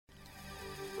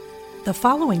The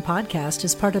following podcast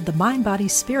is part of the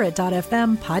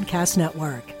MindBodySpirit.fm podcast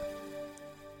network.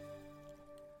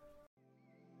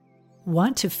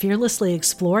 Want to fearlessly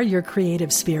explore your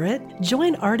creative spirit?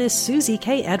 Join artist Susie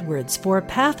K. Edwards for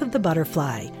Path of the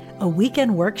Butterfly, a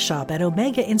weekend workshop at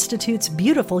Omega Institute's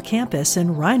beautiful campus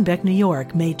in Rhinebeck, New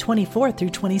York, May 24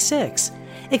 through 26.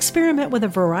 Experiment with a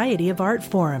variety of art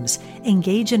forms,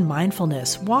 engage in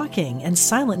mindfulness, walking, and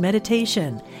silent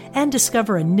meditation, and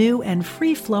discover a new and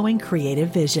free-flowing creative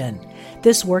vision.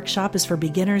 This workshop is for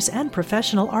beginners and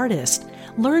professional artists.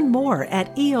 Learn more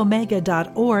at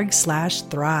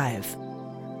eomega.org/thrive.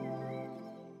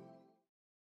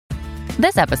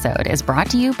 This episode is brought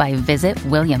to you by Visit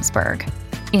Williamsburg.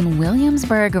 In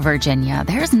Williamsburg, Virginia,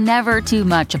 there's never too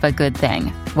much of a good thing.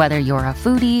 Whether you're a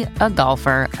foodie, a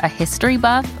golfer, a history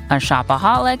buff, a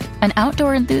shopaholic, an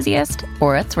outdoor enthusiast,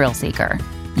 or a thrill seeker,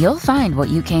 you'll find what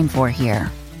you came for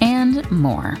here and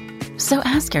more. So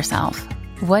ask yourself,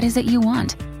 what is it you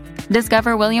want?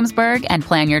 Discover Williamsburg and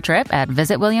plan your trip at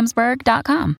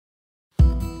visitwilliamsburg.com.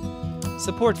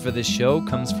 Support for this show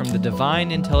comes from the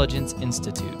Divine Intelligence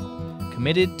Institute,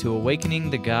 committed to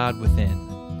awakening the God within.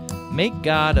 Make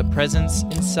God a presence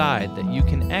inside that you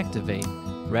can activate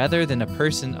rather than a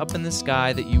person up in the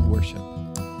sky that you worship.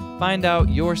 Find out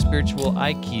your spiritual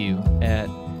IQ at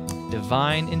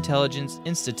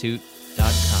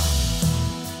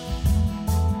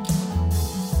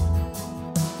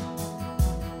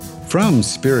divineintelligenceinstitute.com. From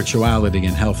Spirituality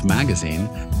and Health magazine,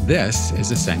 this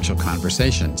is Essential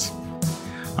Conversations.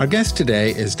 Our guest today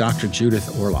is Dr. Judith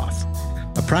Orloff.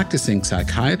 A practicing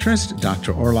psychiatrist,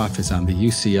 Dr. Orloff is on the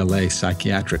UCLA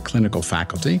Psychiatric Clinical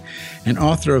Faculty and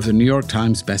author of the New York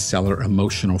Times bestseller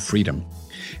Emotional Freedom.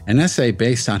 An essay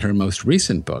based on her most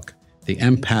recent book, The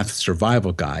Empath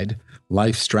Survival Guide,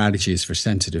 Life Strategies for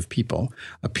Sensitive People,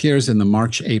 appears in the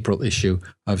March-April issue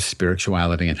of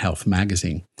Spirituality and Health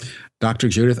magazine. Dr.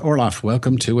 Judith Orloff,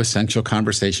 welcome to Essential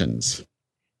Conversations.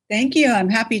 Thank you. I'm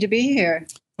happy to be here.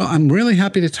 Well, I'm really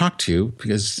happy to talk to you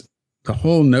because the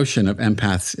whole notion of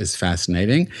empaths is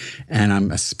fascinating, and I'm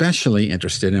especially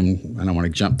interested in, I don't want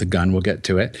to jump the gun, we'll get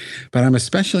to it, but I'm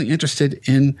especially interested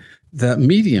in the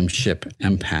mediumship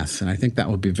empaths, and I think that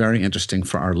will be very interesting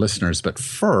for our listeners. But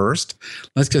first,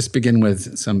 let's just begin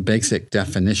with some basic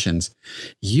definitions.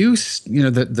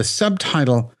 The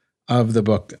subtitle of the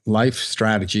book, Life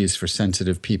Strategies for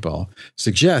Sensitive People,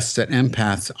 suggests that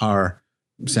empaths are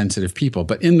sensitive people.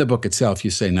 But in the book itself,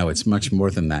 you say, no, it's much more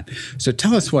than that. So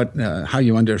tell us how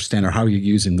you understand or how you're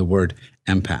using the word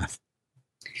empath.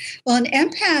 Well, an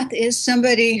empath is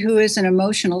somebody who is an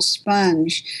emotional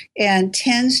sponge and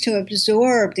tends to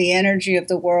absorb the energy of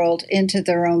the world into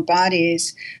their own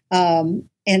bodies.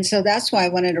 And so that's why I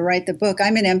wanted to write the book.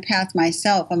 I'm an empath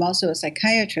myself. I'm also a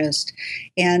psychiatrist.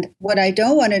 And what I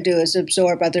don't want to do is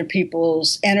absorb other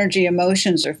people's energy,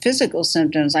 emotions, or physical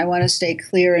symptoms. I want to stay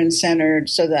clear and centered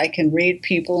so that I can read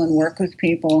people and work with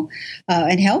people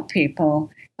and help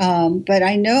people. But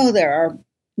I know there are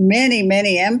many,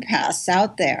 many empaths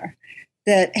out there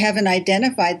that haven't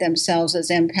identified themselves as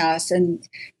empaths, and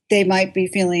they might be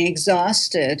feeling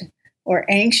exhausted or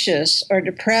anxious or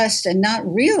depressed and not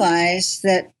realize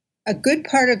that a good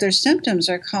part of their symptoms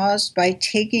are caused by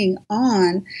taking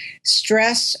on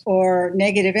stress or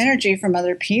negative energy from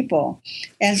other people.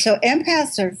 And so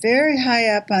empaths are very high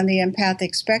up on the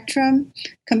empathic spectrum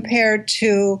compared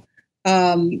to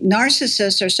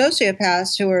narcissists or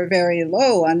sociopaths who are very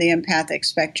low on the empathic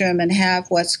spectrum and have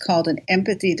what's called an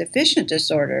empathy deficient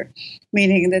disorder,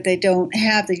 meaning that they don't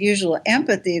have the usual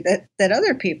empathy that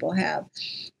other people have.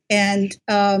 And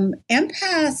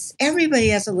empaths, everybody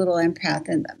has a little empath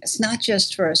in them. It's not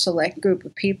just for a select group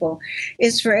of people.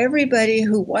 It's for everybody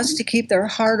who wants to keep their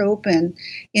heart open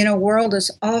in a world that's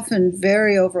often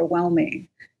very overwhelming.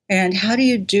 And how do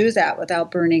you do that without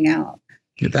burning out?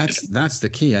 Yeah, that's the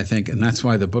key, I think, and that's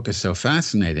why the book is so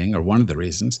fascinating, or one of the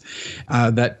reasons,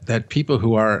 that people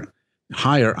who are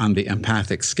higher on the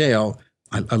empathic scale,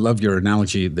 I love your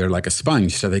analogy, they're like a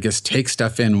sponge, so they just take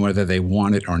stuff in whether they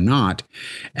want it or not.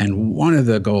 And one of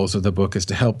the goals of the book is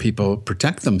to help people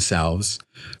protect themselves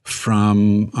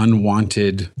from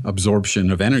unwanted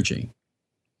absorption of energy.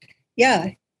 Yeah,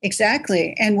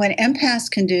 exactly. And when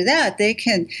empaths can do that, they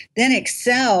can then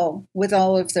excel with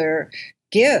all of their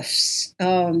gifts.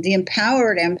 The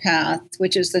Empowered Empath,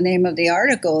 which is the name of the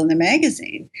article in the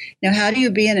magazine. Now, how do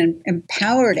you be an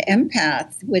empowered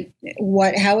empath?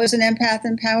 How is an empath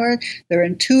empowered? They're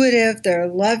intuitive, they're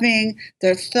loving,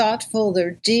 they're thoughtful,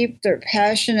 they're deep, they're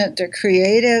passionate, they're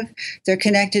creative, they're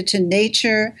connected to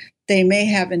nature. They may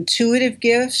have intuitive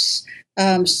gifts.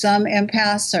 Some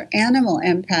empaths are animal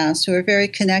empaths who are very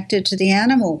connected to the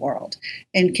animal world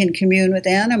and can commune with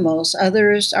animals.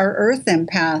 Others are earth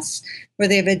empaths, where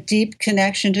they have a deep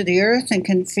connection to the earth and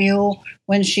can feel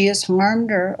when she is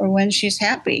harmed or when she's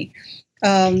happy.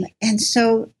 And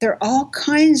so there are all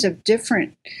kinds of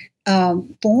different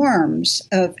forms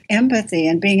of empathy,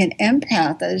 and being an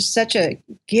empath, that is such a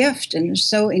gift and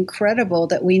so incredible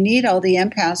that we need all the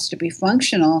empaths to be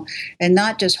functional and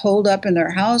not just holed up in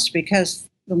their house because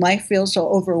the life feels so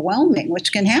overwhelming,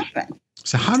 which can happen.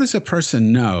 So how does a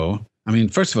person know? I mean,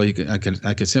 first of all,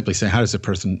 I could simply say, how does a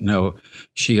person know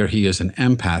she or he is an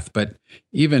empath? But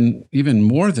even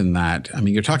more than that, I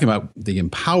mean, you're talking about the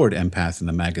empowered empath in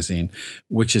the magazine,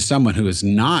 which is someone who is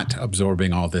not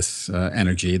absorbing all this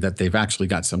energy, that they've actually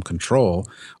got some control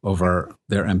over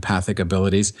their empathic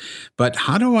abilities. But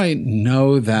how do I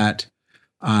know that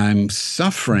I'm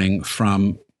suffering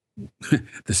from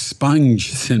the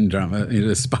sponge syndrome,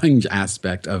 the sponge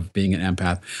aspect of being an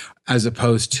empath, as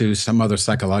opposed to some other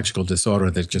psychological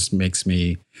disorder that just makes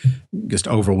me just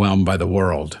overwhelmed by the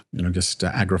world, just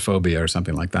agoraphobia or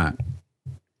something like that?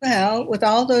 Well, with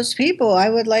all those people, I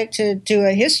would like to do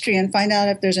a history and find out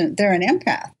if they're an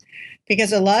empath,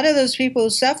 because a lot of those people who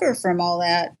suffer from all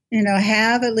that,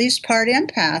 have at least part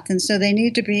empath, and so they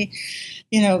need to be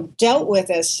dealt with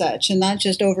as such and not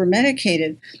just over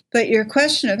medicated. But your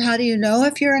question of how do you know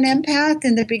if you're an empath?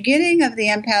 In the beginning of the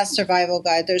Empath Survival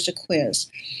Guide, there's a quiz.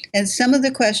 And some of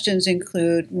the questions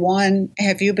include, 1,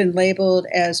 have you been labeled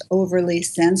as overly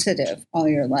sensitive all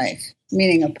your life?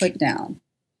 Meaning a put down.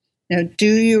 Do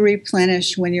you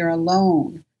replenish when you're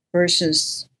alone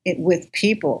versus with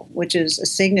people, which is a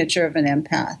signature of an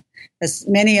empath? As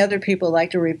many other people like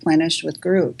to replenish with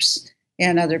groups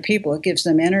and other people. It gives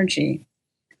them energy.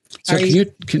 So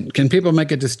can people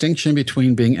make a distinction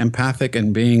between being empathic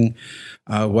and being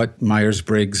what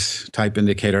Myers-Briggs type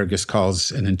indicator just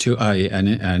calls an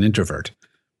introvert?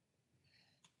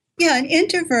 Yeah, an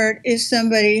introvert is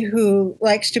somebody who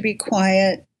likes to be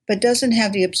quiet but doesn't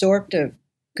have the absorptive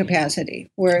capacity,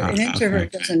 where an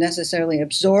introvert doesn't necessarily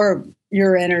absorb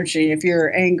your energy if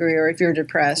you're angry or if you're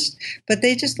depressed, but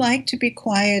they just like to be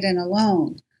quiet and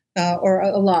alone. Or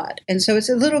a lot. And so it's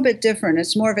a little bit different.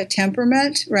 It's more of a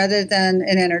temperament rather than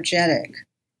an energetic.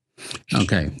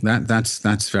 Okay,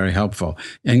 that's very helpful.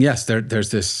 And yes,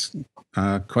 there's this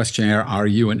questionnaire, Are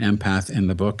You an Empath, in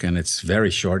the book, and it's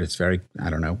very short. It's very,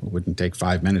 it wouldn't take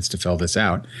 5 minutes to fill this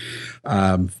out.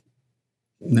 And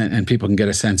people can get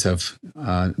a sense of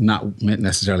not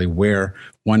necessarily where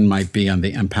one might be on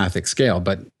the empathic scale,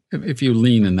 but if you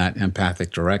lean in that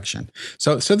empathic direction.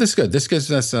 So this is good. This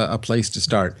gives us a place to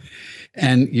start.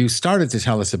 And you started to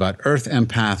tell us about earth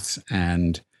empaths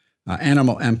and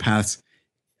animal empaths.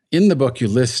 In the book, you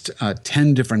list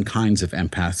 10 different kinds of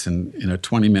empaths. And in a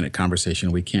 20-minute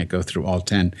conversation, we can't go through all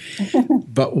 10.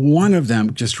 But one of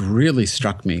them just really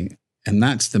struck me, and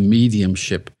that's the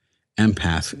mediumship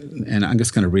empath. And I'm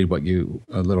just going to read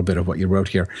a little bit of what you wrote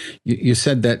here. You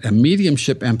said that a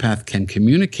mediumship empath can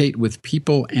communicate with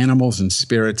people, animals, and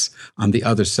spirits on the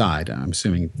other side. I'm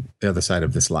assuming the other side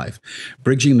of this life,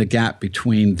 bridging the gap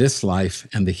between this life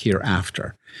and the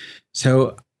hereafter.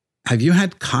 So have you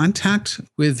had contact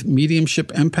with mediumship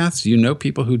empaths? Do you know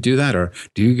people who do that, or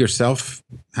do you yourself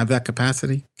have that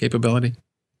capability?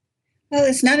 Well,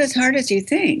 it's not as hard as you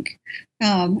think.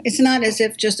 It's not as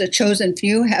if just a chosen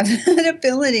few have that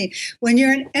ability. When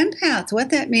you're an empath,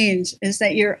 what that means is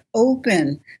that you're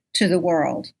open to the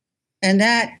world. And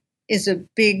that is a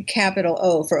big capital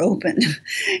O for open,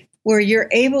 where you're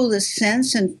able to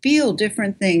sense and feel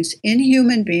different things in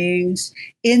human beings,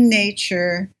 in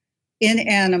nature, in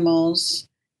animals,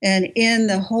 and in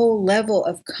the whole level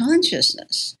of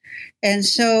consciousness. And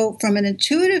so from an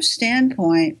intuitive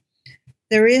standpoint,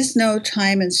 there is no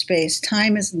time and space.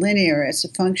 Time is linear. It's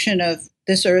a function of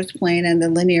this earth plane and the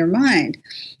linear mind.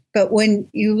 But when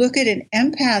you look at an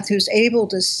empath who's able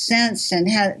to sense and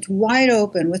have it wide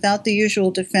open without the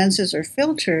usual defenses or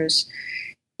filters,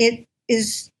 it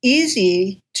is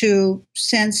easy to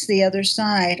sense the other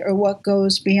side or what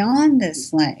goes beyond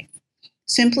this life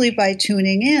simply by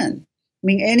tuning in. I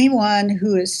mean, anyone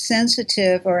who is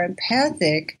sensitive or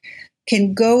empathic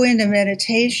can go into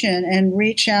meditation and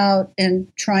reach out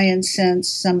and try and sense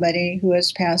somebody who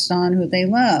has passed on who they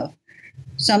love.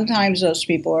 Sometimes those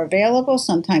people are available,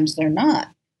 sometimes they're not.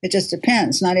 It just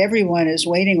depends. Not everyone is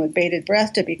waiting with bated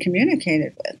breath to be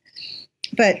communicated with.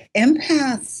 But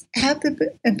empaths have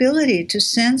the ability to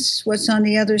sense what's on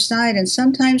the other side. And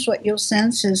sometimes what you'll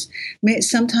sense is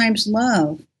sometimes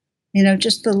love,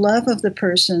 just the love of the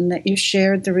person that you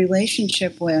shared the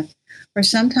relationship with. Or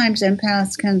sometimes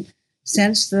empaths can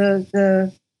sense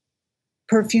the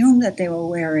perfume that they were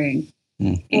wearing,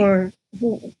 or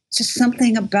just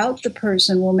something about the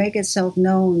person will make itself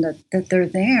known that they're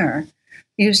there,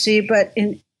 you see. But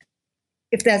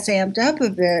if that's amped up a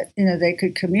bit, they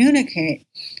could communicate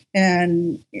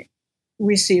and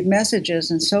receive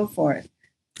messages and so forth.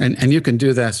 And you can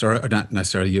do this, or not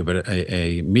necessarily you, but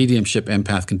a mediumship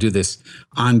empath can do this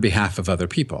on behalf of other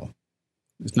people.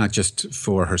 It's not just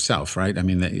for herself, right? I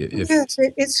mean, yes,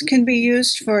 it can be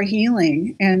used for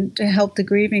healing and to help the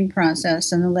grieving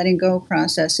process and the letting go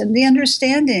process, and the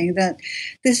understanding that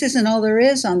this isn't all there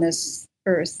is on this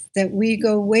earth, that we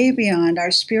go way beyond.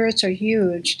 Our spirits are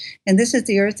huge, and this is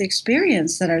the earth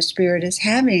experience that our spirit is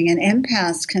having, and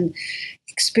empaths can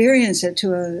experience it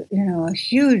to a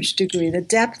huge degree, the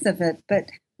depth of it.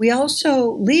 But we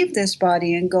also leave this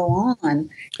body and go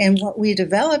on. And what we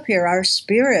develop here, our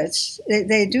spirits,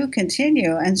 they do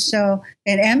continue. And so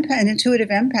an intuitive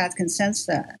empath can sense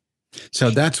that.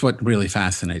 So that's what really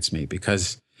fascinates me,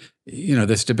 because,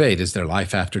 this debate, is there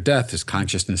life after death? Does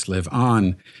consciousness live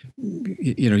on?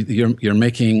 You're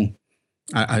making,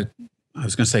 I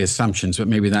was going to say assumptions, but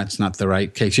maybe that's not the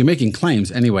right case. You're making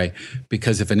claims anyway,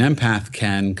 because if an empath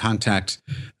can contact,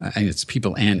 and it's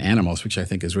people and animals, which I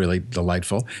think is really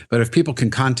delightful, but if people can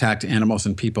contact animals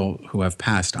and people who have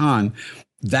passed on,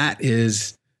 that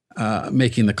is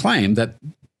making the claim that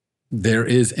there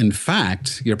is, in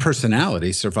fact, your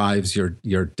personality survives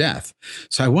your death.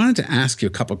 So I wanted to ask you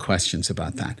a couple questions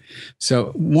about that.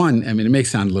 So one, I mean, it may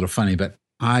sound a little funny, but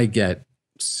I get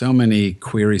so many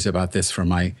queries about this from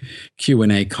my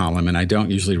Q&A column, and I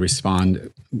don't usually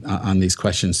respond on these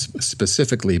questions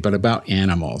specifically, but about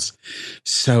animals.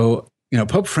 So,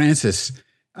 Pope Francis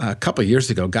a couple of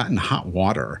years ago got in hot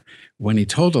water when he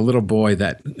told a little boy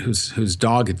whose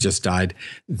dog had just died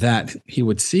that he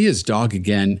would see his dog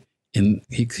again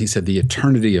he said, the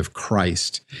eternity of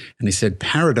Christ. And he said,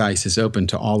 paradise is open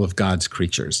to all of God's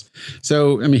creatures.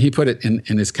 So, I mean, he put it in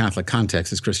his Catholic context,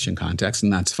 his Christian context,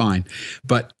 and that's fine.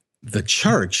 But the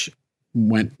church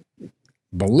went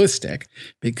ballistic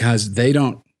because they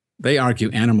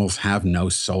argue animals have no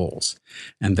souls.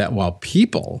 And that while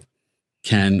people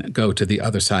can go to the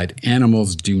other side,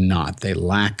 animals do not. They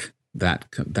lack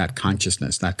that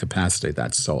consciousness, that capacity,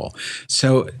 that soul.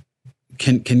 So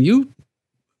can you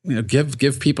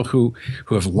give people who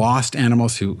have lost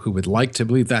animals, who would like to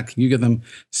believe that, can you give them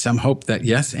some hope that,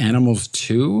 yes, animals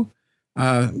too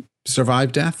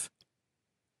survive death?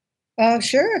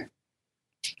 Sure.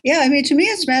 Yeah, I mean, to me,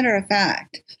 it's matter of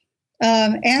fact.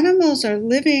 Animals are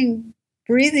living,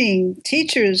 breathing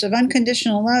teachers of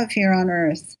unconditional love here on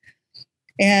earth.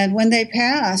 And when they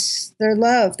pass, their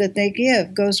love that they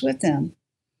give goes with them.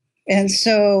 And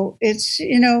so it's,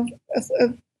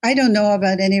 I don't know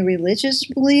about any religious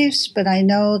beliefs, but I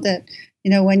know that,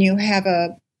 when you have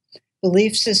a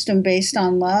belief system based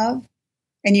on love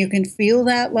and you can feel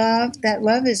that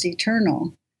love is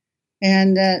eternal.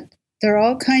 And that there are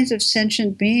all kinds of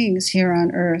sentient beings here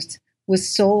on earth with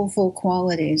soulful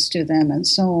qualities to them and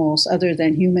souls other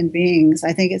than human beings.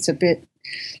 I think it's a bit,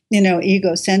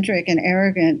 egocentric and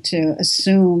arrogant to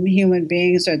assume human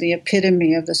beings are the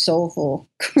epitome of the soulful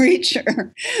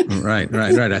creature. Right.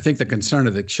 I think the concern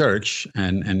of the church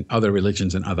and other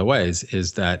religions in other ways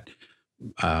is that,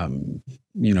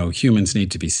 humans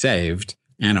need to be saved,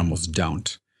 animals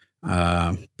don't.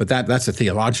 But that's a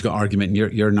theological argument.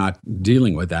 And you're not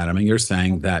dealing with that. I mean, you're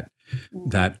saying that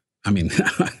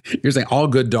you're saying all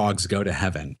good dogs go to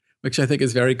heaven, which I think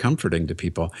is very comforting to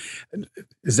people.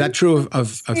 Is that true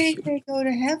of they go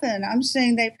to heaven? I'm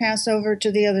saying they pass over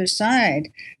to the other side.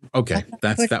 Okay,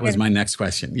 that was my next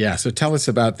question. Yeah, so tell us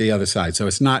about the other side. So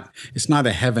it's not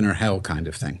a heaven or hell kind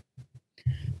of thing.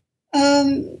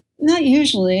 Not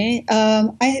usually.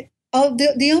 The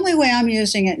only way I'm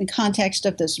using it in context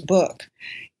of this book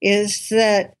is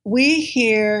that we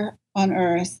here on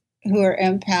earth who are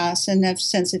empaths and have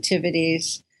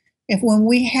sensitivities, when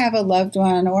we have a loved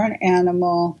one or an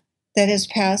animal that has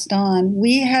passed on,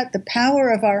 the power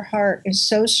of our heart is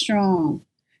so strong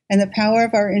and the power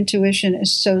of our intuition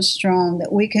is so strong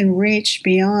that we can reach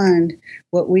beyond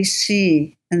what we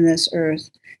see in this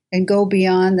earth and go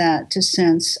beyond that to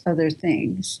sense other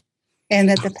things. And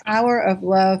that the power of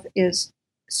love is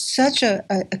such a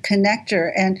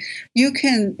connector. And you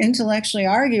can intellectually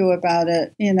argue about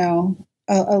it,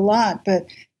 a lot, but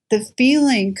the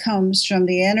feeling comes from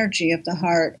the energy of the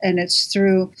heart, and it's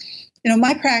through,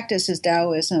 my practice is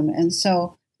Taoism. And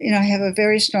so, I have a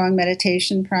very strong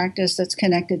meditation practice that's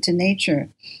connected to nature.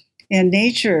 And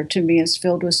nature to me is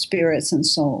filled with spirits and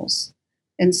souls.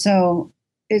 And so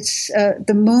it's,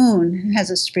 the moon has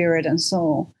a spirit and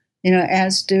soul,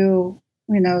 as do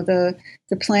the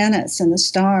planets and the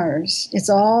stars. It's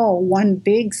all one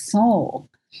big soul.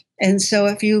 And so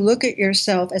if you look at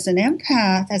yourself as an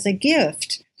empath, as a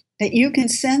gift, that you can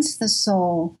sense the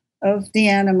soul of the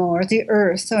animal or the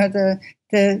earth or the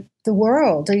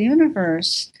world, the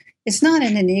universe, it's not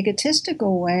in an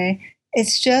egotistical way.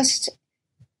 It's just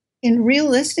in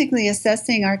realistically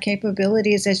assessing our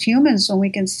capabilities as humans when we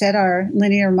can set our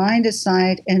linear mind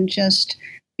aside and just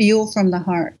feel from the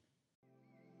heart.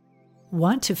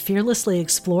 Want to fearlessly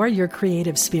explore your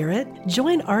creative spirit?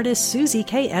 Join artist Susie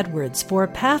K. Edwards for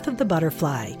Path of the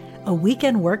Butterfly, a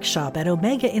weekend workshop at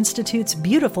Omega Institute's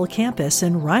beautiful campus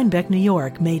in Rhinebeck, New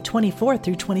York, May 24th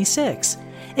through 26.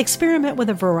 Experiment with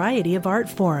a variety of art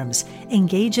forms,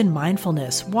 engage in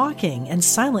mindfulness, walking, and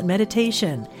silent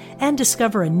meditation, and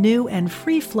discover a new and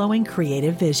free-flowing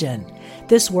creative vision.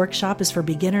 This workshop is for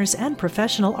beginners and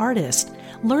professional artists.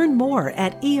 Learn more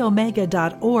at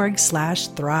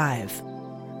eomega.org/thrive.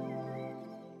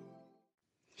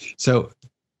 So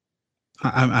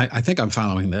I think I'm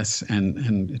following this,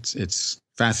 and it's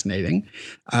fascinating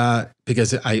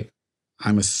because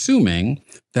I'm assuming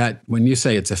that when you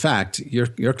say it's a fact,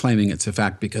 you're claiming it's a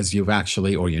fact because you've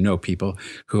actually, or people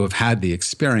who have had the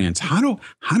experience. How do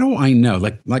I know?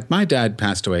 Like my dad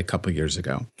passed away a couple of years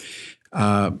ago.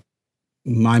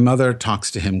 My mother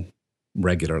talks to him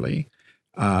regularly.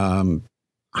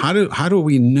 How do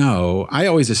we know? I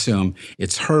always assume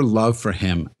it's her love for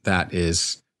him that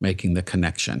is making the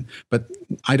connection, but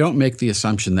I don't make the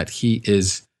assumption that he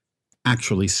is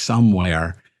actually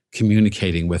somewhere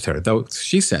communicating with her, though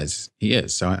she says he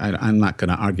is. So I'm not going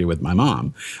to argue with my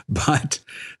mom. But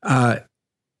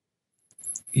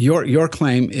your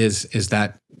claim is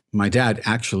that my dad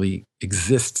actually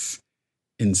exists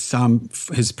in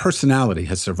his personality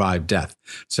has survived death,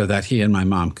 so that he and my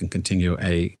mom can continue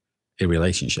a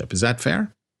relationship. Is that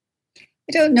fair?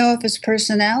 I don't know if it's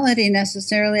personality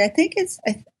necessarily. I think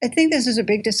this is a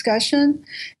big discussion,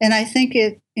 and I think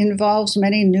it involves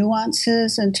many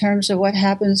nuances in terms of what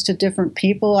happens to different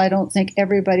people. I don't think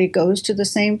everybody goes to the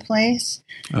same place.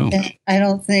 Oh. And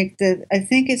I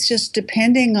think it's just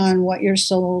depending on what your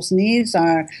soul's needs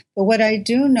are. But what I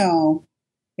do know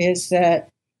is that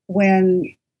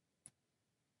when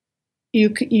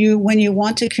you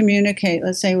want to communicate,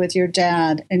 let's say with your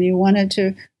dad, and you wanted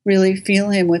to really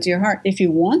feel him with your heart, if you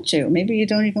want to, maybe you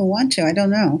don't even want to, I don't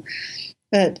know,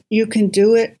 but you can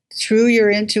do it through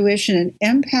your intuition.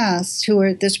 And empaths who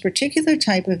are this particular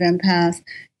type of empath,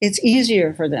 it's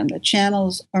easier for them. The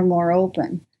channels are more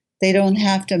open. They don't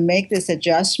have to make this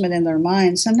adjustment in their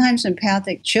mind. Sometimes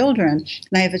empathic children,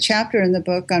 and I have a chapter in the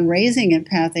book on raising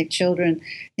empathic children,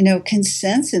 can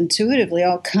sense intuitively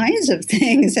all kinds of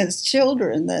things as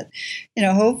children that,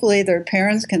 hopefully their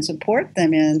parents can support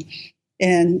them in.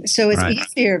 And so it's right.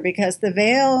 easier because the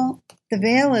veil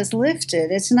is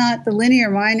lifted. It's not, the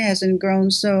linear mind hasn't grown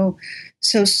so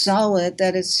solid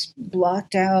that it's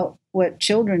blocked out what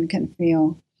children can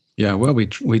feel. Yeah, well, we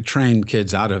train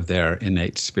kids out of their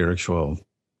innate spiritual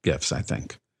gifts, I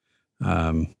think,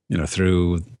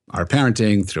 through our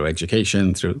parenting, through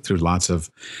education, through lots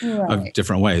of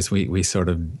different ways. We sort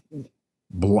of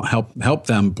help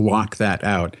them block that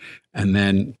out and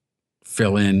then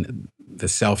fill in the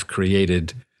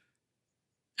self-created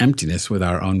emptiness with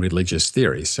our own religious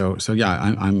theories. So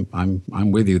yeah,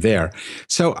 I'm with you there.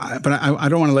 So, but I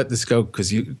don't want to let this go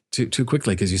too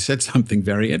quickly, because you said something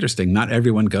very interesting. Not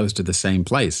everyone goes to the same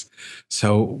place.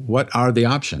 So, what are the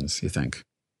options, you think?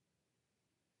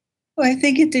 Well, I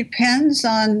think it depends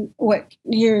on what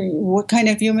kind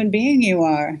of human being you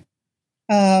are.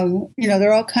 There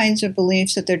are all kinds of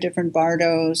beliefs that there are different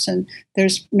bardos, and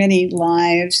there's many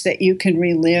lives that you can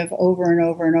relive over and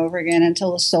over and over again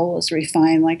until the soul is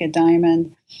refined like a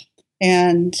diamond.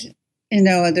 And,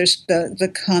 there's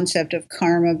the concept of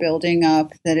karma building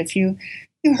up, that if you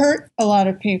hurt a lot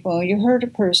of people, you hurt a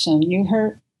person, you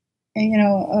hurt,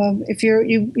 if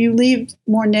you leave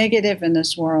more negative in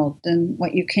this world than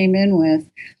what you came in with,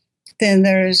 then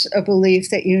there's a belief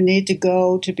that you need to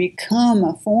go to become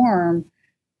a form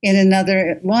in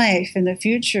another life in the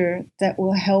future that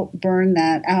will help burn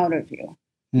that out of you.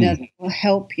 That will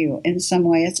help you in some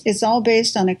way. It's all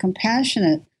based on a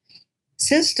compassionate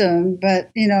system,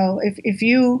 but if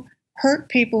you hurt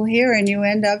people here and you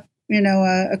end up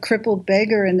a crippled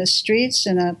beggar in the streets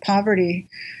in a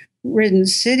poverty-ridden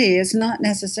city, it's not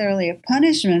necessarily a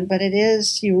punishment, but it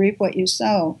is you reap what you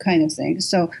sow kind of thing.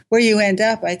 So where you end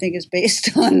up, I think, is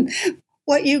based on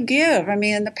what you give. I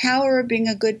mean, the power of being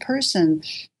a good person.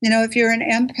 If you're an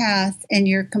empath and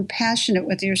you're compassionate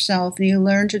with yourself and you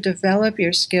learn to develop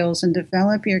your skills and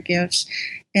develop your gifts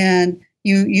and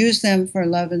you use them for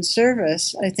love and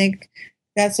service, I think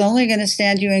that's only going to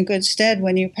stand you in good stead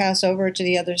when you pass over to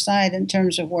the other side in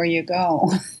terms of where you go.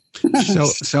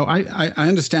 So I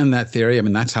understand that theory. I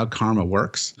mean, that's how karma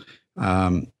works.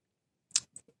 But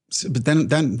then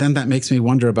that makes me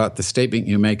wonder about the statement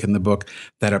you make in the book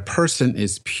that a person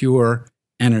is pure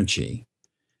energy.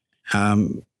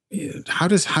 How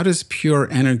does pure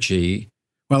energy?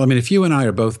 Well, I mean, if you and I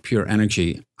are both pure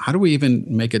energy, how do we even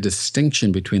make a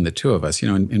distinction between the two of us? You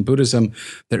know, in Buddhism,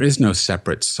 there is no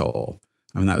separate soul.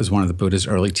 I mean, that was one of the Buddha's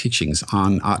early teachings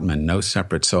on Atman, no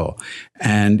separate soul.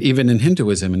 And even in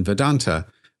Hinduism and Vedanta,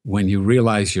 when you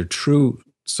realize your true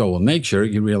soul nature,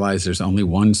 you realize there's only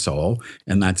one soul,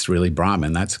 and that's really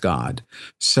Brahman, that's God.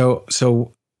 So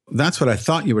that's what I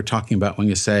thought you were talking about when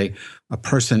you say a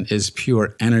person is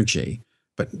pure energy.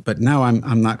 But now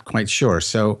I'm not quite sure.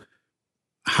 So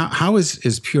how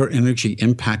is pure energy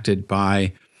impacted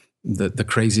by the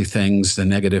crazy things, the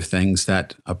negative things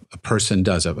that a person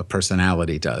does, a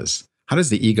personality does? How does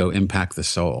the ego impact the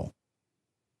soul?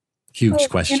 Huge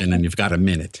question, and you've got a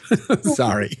minute.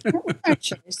 Sorry. Our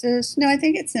choices. No, I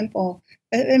think it's simple.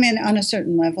 I mean, on a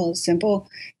certain level, it's simple.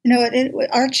 You know,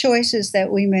 our choices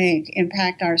that we make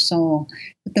impact our soul.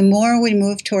 But the more we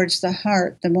move towards the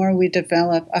heart, the more we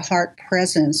develop a heart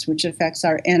presence, which affects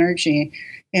our energy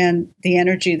and the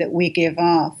energy that we give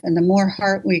off. And the more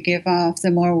heart we give off,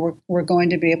 the more we're going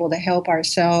to be able to help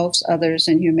ourselves, others,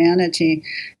 and humanity.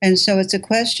 And so it's a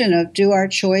question of, do our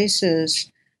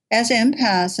choices as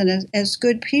empaths and as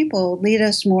good people lead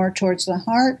us more towards the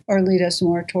heart, or lead us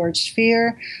more towards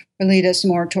fear, or lead us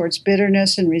more towards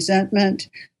bitterness and resentment?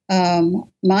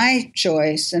 My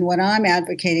choice, and what I'm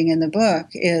advocating in the book,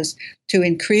 is to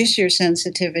increase your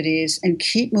sensitivities and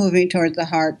keep moving toward the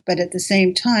heart, but at the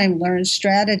same time learn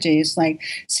strategies like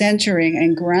centering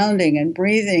and grounding and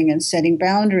breathing and setting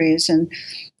boundaries and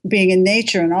being in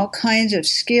nature and all kinds of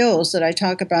skills that I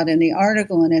talk about in the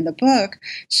article and in the book,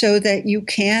 so that you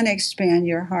can expand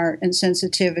your heart and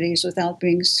sensitivities without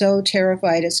being so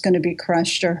terrified it's going to be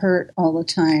crushed or hurt all the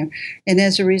time. And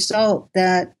as a result,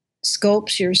 that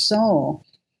sculpts your soul.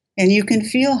 And you can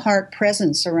feel heart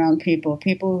presence around people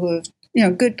who have, you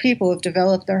know, good people who have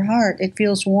developed their heart. It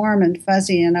feels warm and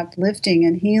fuzzy and uplifting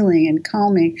and healing and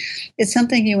calming. It's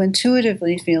something you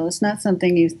intuitively feel. It's not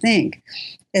something you think.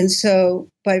 And so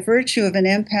by virtue of an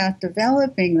empath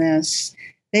developing this,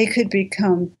 they could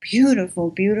become beautiful,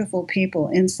 beautiful people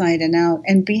inside and out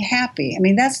and be happy. I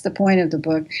mean, that's the point of the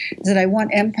book, is that I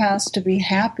want empaths to be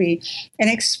happy and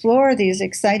explore these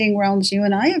exciting realms you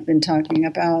and I have been talking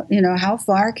about. You know, how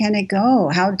far can it go?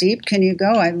 How deep can you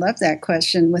go? I love that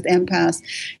question with empaths.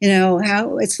 You know,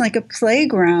 how it's like a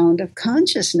playground of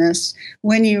consciousness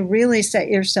when you really set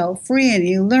yourself free and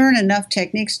you learn enough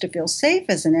techniques to feel safe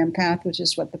as an empath, which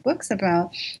is what the book's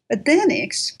about, but then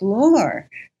explore.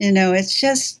 You know, it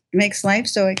just makes life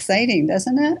so exciting,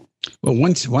 doesn't it? Well,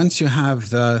 once you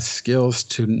have the skills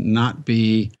to not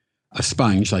be a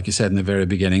sponge, like you said in the very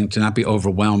beginning, to not be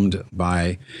overwhelmed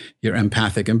by your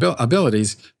empathic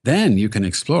abilities, then you can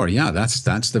explore. Yeah, that's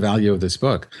the value of this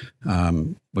book,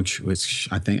 which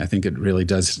I think it really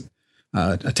does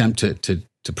attempt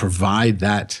to provide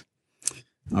that.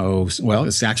 Oh, well,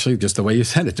 it's actually just the way you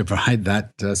said it, to provide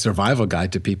that survival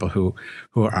guide to people who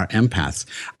are empaths.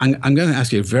 I'm going to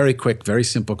ask you a very quick, very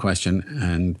simple question,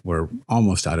 and we're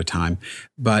almost out of time.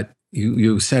 But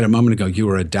you said a moment ago you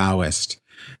were a Taoist.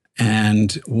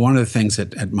 And one of the things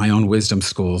at my own wisdom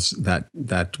schools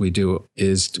that we do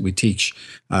is we teach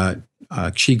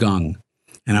Qigong.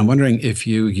 And I'm wondering if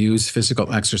you use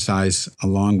physical exercise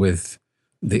along with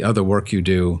the other work you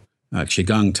do,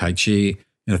 Qigong, Tai Chi,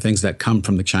 you know, things that come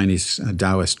from the Chinese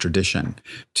Taoist tradition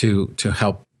to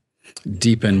help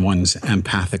deepen one's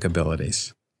empathic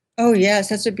abilities. Oh, yes,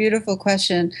 that's a beautiful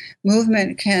question.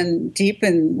 Movement can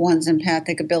deepen one's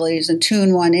empathic abilities and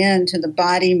tune one in to the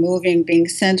body moving, being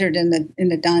centered in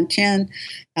the Dantian,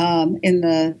 in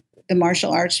the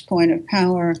martial arts point of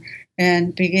power,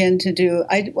 and begin to do,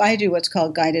 I do what's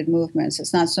called guided movements.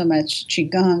 It's not so much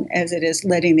Qigong as it is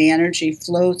letting the energy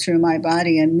flow through my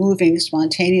body and moving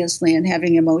spontaneously and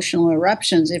having emotional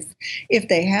eruptions if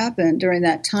they happen during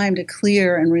that time, to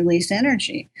clear and release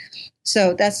energy.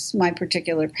 So that's my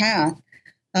particular path.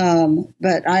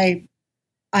 But I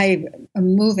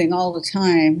am moving all the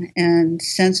time and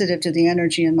sensitive to the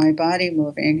energy in my body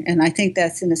moving. And I think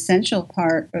that's an essential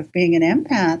part of being an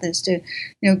empath, is to,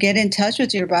 you know, get in touch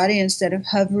with your body instead of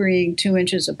hovering 2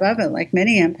 inches above it like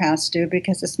many empaths do,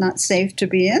 because it's not safe to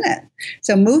be in it.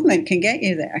 So movement can get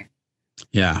you there.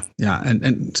 Yeah.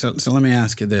 And so let me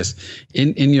ask you this.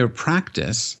 In your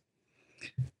practice,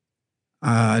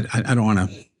 I don't want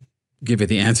to give you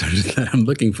the answer that I'm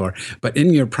looking for. But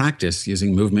in your practice,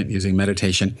 using movement, using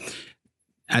meditation,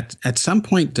 at some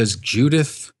point, does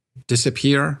Judith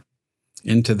disappear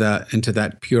into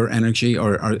that pure energy,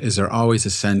 or is there always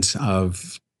a sense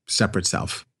of separate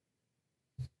self?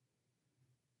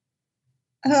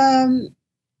 I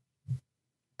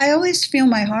always feel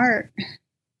my heart.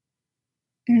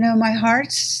 My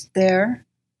heart's there.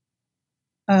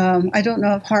 I don't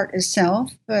know if heart is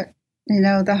self, but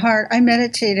the heart. I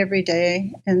meditate every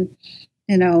day, and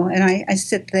I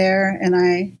sit there and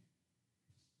I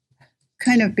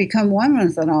kind of become one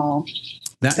with it all.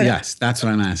 Yes, that's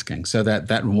what I'm asking. So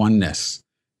that oneness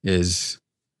is.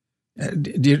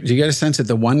 Do you get a sense that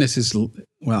the oneness is?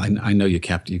 Well, I know you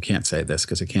can't say this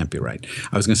because it can't be right.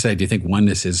 I was going to say, do you think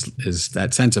oneness is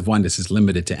that sense of oneness is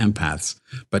limited to empaths?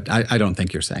 But I don't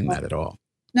think you're saying that at all.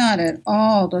 Not at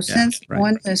all. The sense of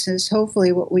oneness is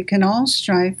hopefully what we can all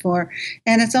strive for.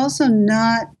 And it's also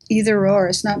not either or.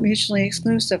 It's not mutually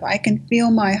exclusive. I can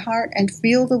feel my heart and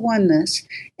feel the oneness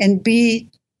and be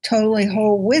totally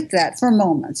whole with that for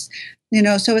moments.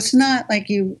 So it's not like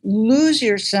you lose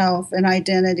yourself in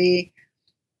identity.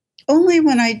 Only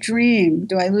when I dream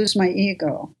do I lose my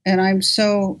ego. And I'm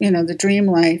so, the dream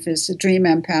life is a dream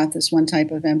empath is one type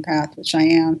of empath, which I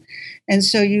am. And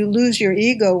so you lose your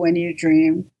ego when you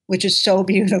dream, which is so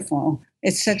beautiful.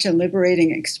 It's such a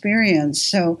liberating experience.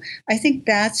 So I think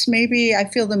that's maybe I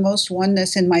feel the most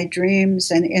oneness in my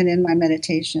dreams and in my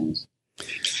meditations.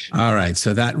 All right.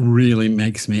 So that really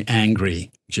makes me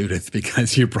angry, Judith,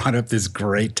 because you brought up this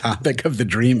great topic of the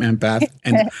dream empath,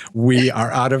 and we are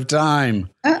out of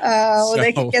time. So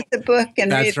they can get the book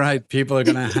and read. That's right. People are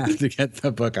going to have to get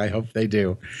the book. I hope they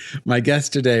do. My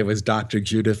guest today was Dr.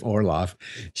 Judith Orloff.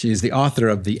 She is the author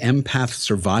of The Empath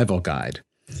Survival Guide.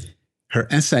 Her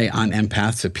essay on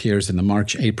empaths appears in the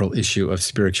March-April issue of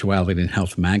Spirituality and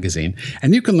Health magazine.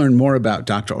 And you can learn more about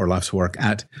Dr. Orloff's work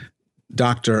at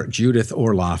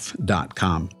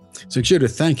drjudithorloff.com. So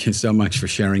Judith, thank you so much for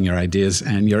sharing your ideas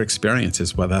and your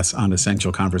experiences with us on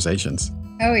Essential Conversations.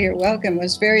 Oh, you're welcome. It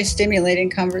was a very stimulating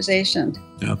conversation.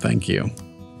 Oh, thank you.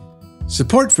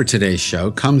 Support for today's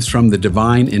show comes from the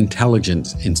Divine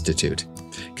Intelligence Institute,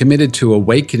 committed to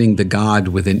awakening the God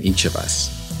within each of us.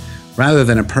 Rather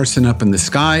than a person up in the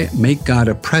sky, make God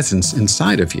a presence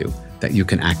inside of you that you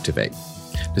can activate.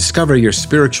 Discover your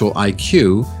spiritual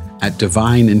IQ at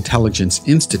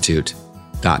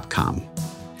divineintelligenceinstitute.com.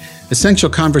 Essential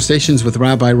Conversations with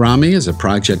Rabbi Rami is a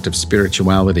project of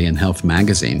Spirituality and Health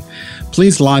magazine.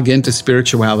 Please log into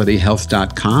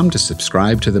spiritualityhealth.com to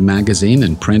subscribe to the magazine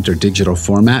in print or digital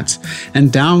formats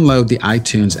and download the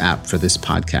iTunes app for this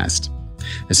podcast.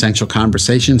 Essential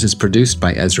Conversations is produced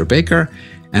by Ezra Baker,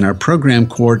 and our program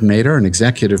coordinator and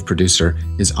executive producer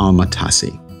is Alma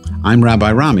Tassi. I'm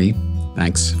Rabbi Rami.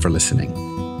 Thanks for listening.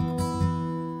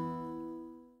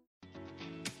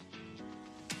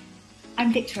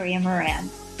 I'm Victoria Moran.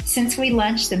 Since we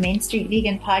launched the Main Street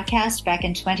Vegan podcast back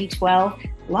in 2012,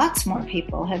 lots more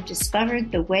people have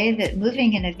discovered the way that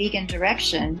moving in a vegan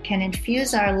direction can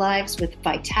infuse our lives with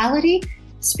vitality,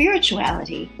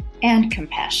 spirituality, and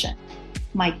compassion.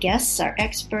 My guests are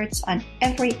experts on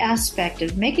every aspect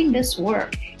of making this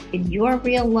work in your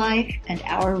real life and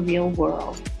our real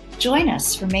world. Join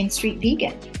us for Main Street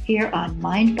Vegan here on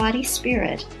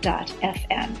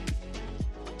mindbodyspirit.fm.